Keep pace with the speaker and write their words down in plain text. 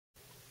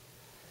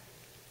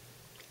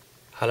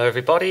Hello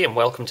everybody and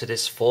welcome to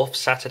this fourth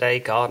Saturday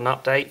garden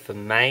update for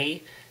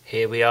May.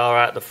 Here we are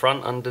at the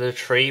front under the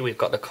tree. We've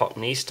got the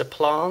cotton Easter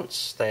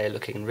plants. They're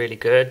looking really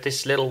good.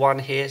 This little one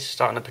here is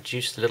starting to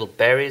produce the little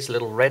berries,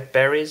 little red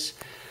berries.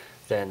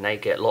 Then they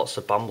get lots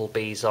of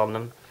bumblebees on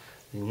them.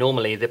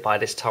 Normally by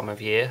this time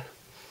of year.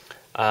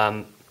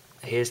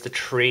 Here's the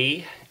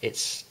tree.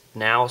 It's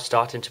now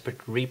starting to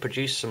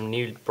reproduce some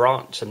new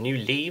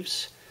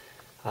leaves,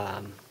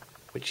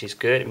 which is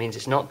good. It means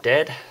it's not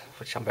dead,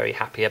 which I'm very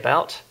happy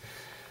about.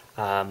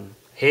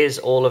 Here's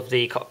all of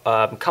the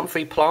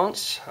comfrey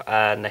plants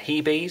and the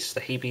hebes. The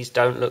hebes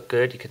don't look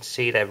good. You can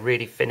see they're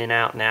really thinning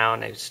out now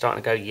and they're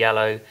starting to go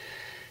yellow.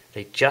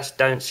 They just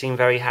don't seem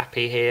very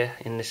happy here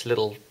in this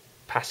little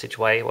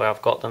passageway where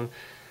I've got them.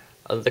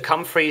 The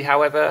comfrey,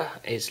 however,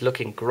 is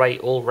looking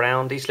great all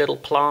round. These little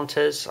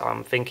planters,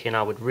 I'm thinking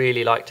I would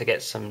really like to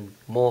get some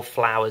more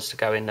flowers to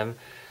go in them.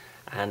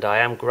 And I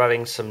am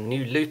growing some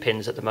new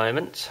lupins at the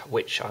moment,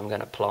 which I'm going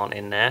to plant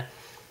in there.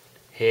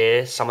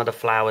 Here, some of the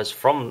flowers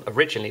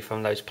originally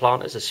from those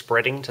planters are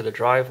spreading to the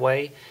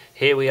driveway.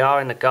 Here we are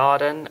in the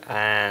garden,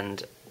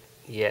 and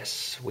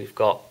yes, we've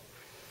got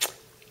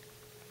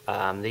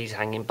these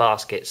hanging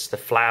baskets. The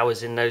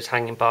flowers in those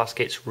hanging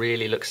baskets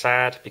really look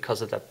sad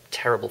because of the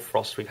terrible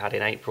frost we've had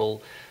in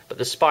April. But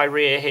the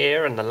spirea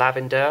here and the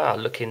lavender are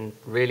looking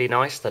really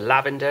nice. The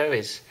lavender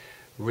is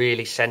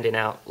really sending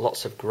out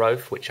lots of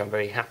growth, which I'm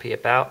very happy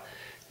about.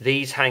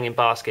 These hanging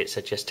baskets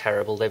are just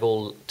terrible. They've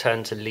all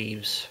turned to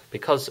leaves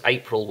because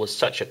April was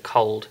such a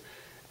cold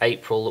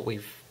April that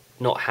we've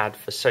not had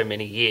for so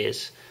many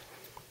years.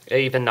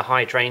 Even the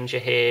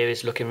hydrangea here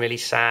is looking really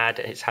sad.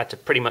 It's had to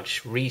pretty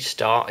much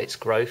restart its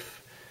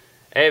growth.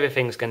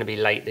 Everything's going to be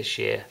late this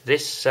year.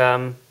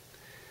 The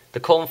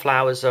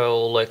cornflowers are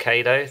all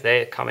okay though.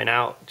 They're coming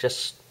out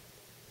just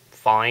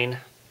fine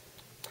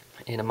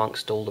in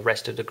amongst all the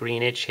rest of the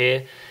greenage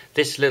here.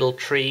 This little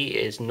tree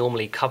is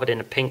normally covered in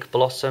a pink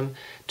blossom.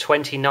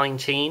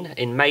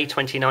 In May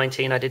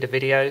 2019 I did a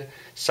video.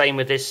 Same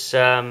with this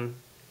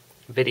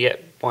video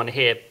one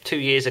here. 2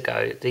 years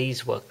ago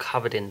these were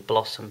covered in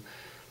blossom.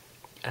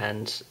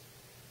 And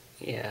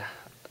yeah,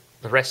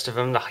 the rest of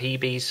them, the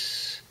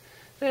hebes,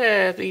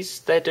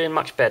 they're doing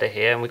much better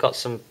here. And we've got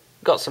some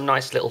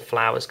nice little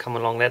flowers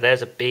coming along there.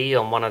 There's a bee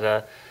on one of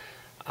the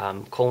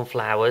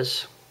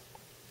cornflowers.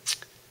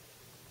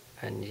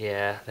 And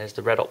yeah, there's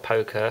the red hot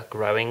poker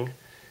growing.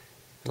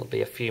 It'll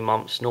be a few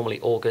months, normally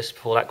August,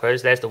 before that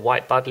grows. There's the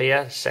white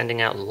buddleia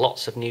sending out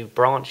lots of new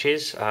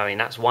branches. I mean,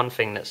 that's one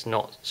thing that's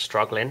not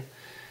struggling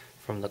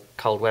from the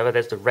cold weather.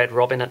 There's the red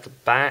robin at the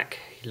back,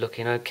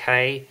 looking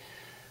okay.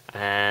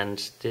 And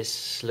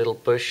this little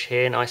bush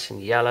here, nice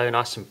and yellow,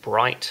 nice and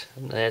bright.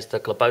 And there's the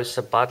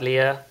globosa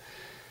buddleia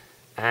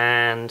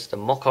and the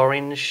mock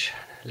orange,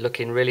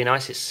 looking really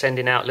nice. It's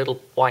sending out little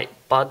white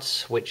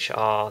buds, which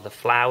are the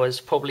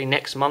flowers. Probably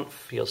next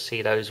month you'll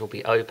see those will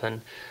be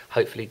open.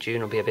 Hopefully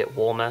June will be a bit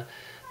warmer.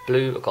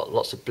 I've got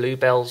lots of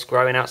bluebells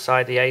growing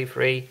outside the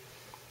aviary.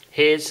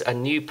 Here's a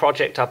new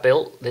project I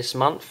built this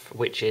month,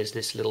 which is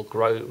this little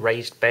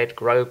raised bed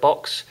grow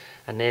box.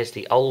 And there's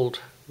the old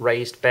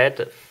raised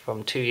bed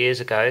from 2 years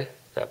ago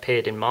that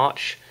appeared in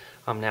March.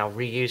 I'm now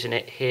reusing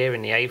it here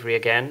in the aviary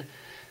again.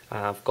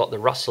 I've got the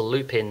Russell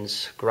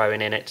lupins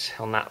growing in it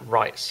on that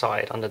right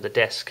side under the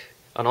desk.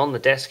 And on the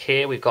desk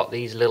here we've got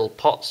these little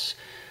pots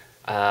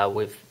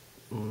with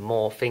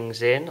more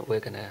things in.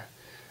 Here's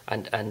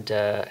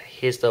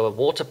the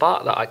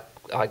waterbutt that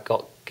I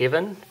got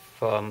given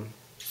from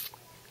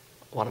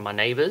one of my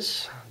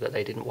neighbours that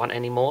they didn't want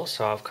anymore,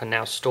 so I can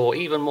now store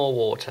even more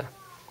water.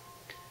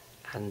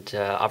 And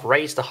I've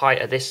raised the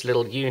height of this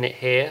little unit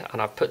here,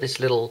 and I've put this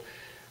little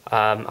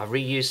I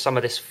reused some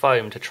of this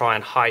foam to try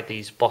and hide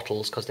these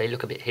bottles because they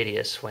look a bit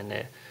hideous when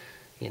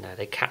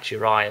they catch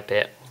your eye a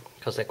bit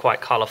because they're quite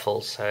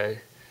colourful. So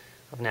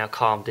I've now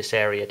calmed this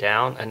area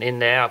down, and in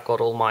there I've got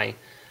all my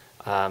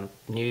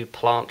new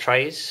plant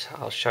trays.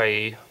 I'll show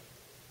you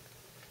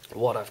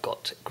what I've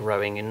got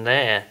growing in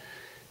there.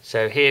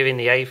 So here in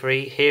the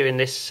aviary, here in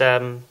this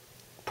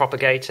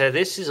propagator,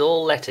 this is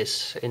all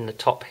lettuce in the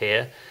top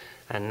here,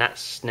 and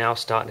that's now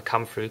starting to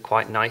come through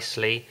quite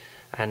nicely.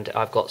 And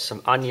I've got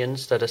some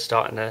onions that are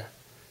starting to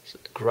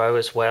grow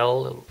as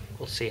well.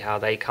 We'll see how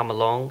they come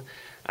along.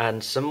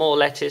 And some more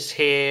lettuce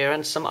here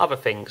and some other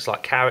things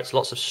like carrots,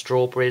 lots of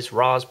strawberries,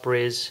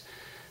 raspberries.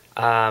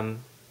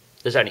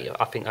 There's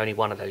I think only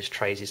one of those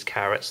trays is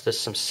carrots. There's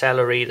some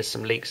celery, there's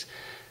some leeks.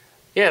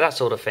 Yeah, that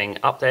sort of thing.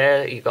 Up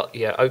there you've got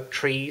your oak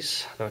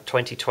trees, the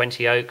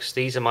 2020 oaks.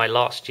 These are my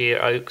last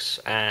year oaks.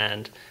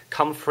 And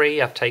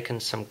comfrey I've taken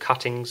some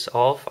cuttings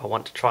of. I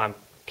want to try and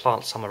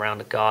plant some around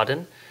the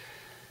garden.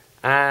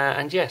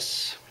 And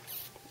yes,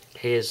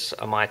 here's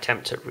my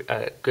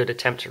good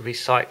attempt at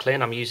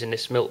recycling. I'm using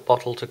this milk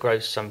bottle to grow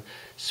some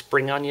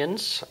spring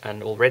onions,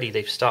 and already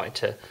they've started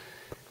to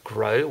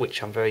grow,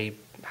 which I'm very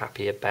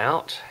happy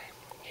about.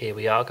 Here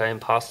we are going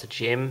past the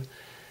gym,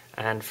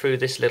 and through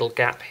this little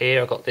gap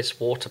here I've got this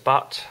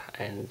waterbutt,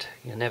 and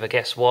you'll never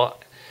guess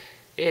what,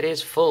 it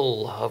is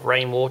full of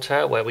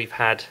rainwater where we've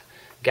had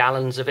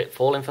gallons of it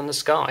falling from the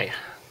sky.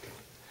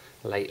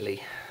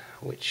 lately,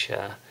 which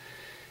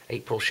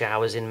April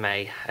showers in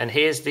May. And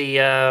here's the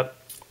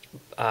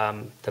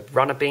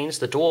runner beans,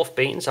 the dwarf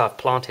beans. I've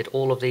planted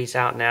all of these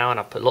out now, and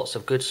I've put lots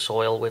of good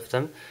soil with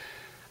them.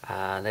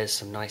 There's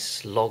some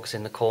nice logs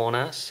in the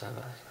corner, so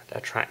it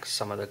attracts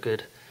some of the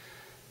good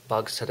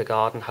bugs to the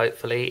garden,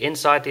 hopefully.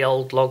 Inside the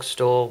old log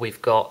store,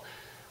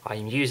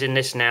 I'm using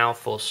this now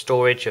for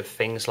storage of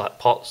things like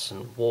pots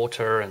and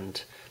water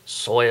and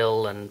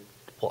soil and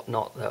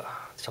whatnot,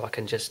 so I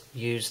can just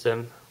use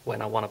them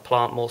when I want to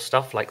plant more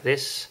stuff like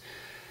this.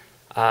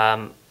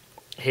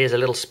 Here's a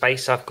little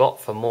space I've got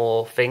for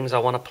more things I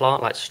want to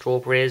plant, like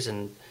strawberries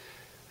and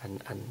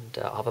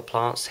other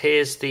plants.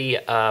 Here's the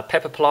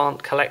pepper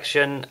plant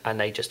collection, and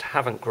they just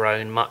haven't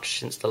grown much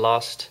since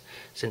last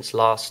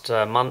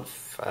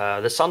month.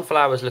 The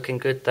sunflower is looking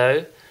good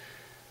though.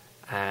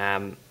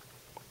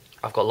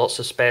 I've got lots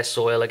of spare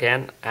soil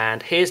again,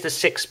 and here's the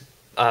 6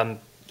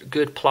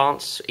 good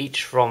plants,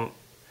 each from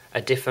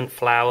a different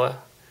flower,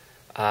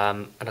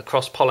 and a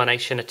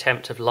cross-pollination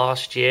attempt of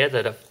last year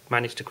that have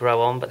managed to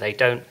grow on, but they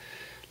don't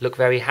look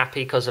very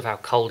happy because of how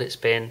cold it's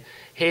been.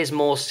 Here's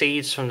more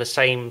seeds from the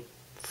same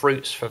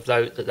fruits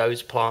that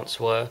those plants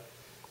were,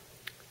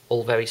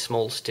 all very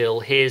small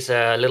still. Here's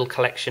a little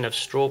collection of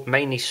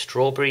mainly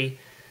strawberries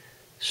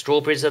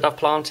that I've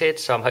planted,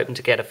 so I'm hoping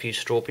to get a few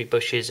strawberry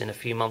bushes in a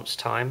few months'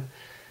 time.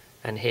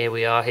 And here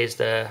we are. Here's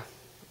the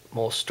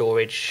more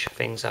storage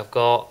things I've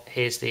got.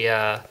 Here's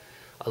the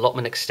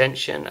allotment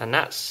extension, and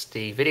that's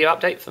the video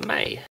update for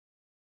May.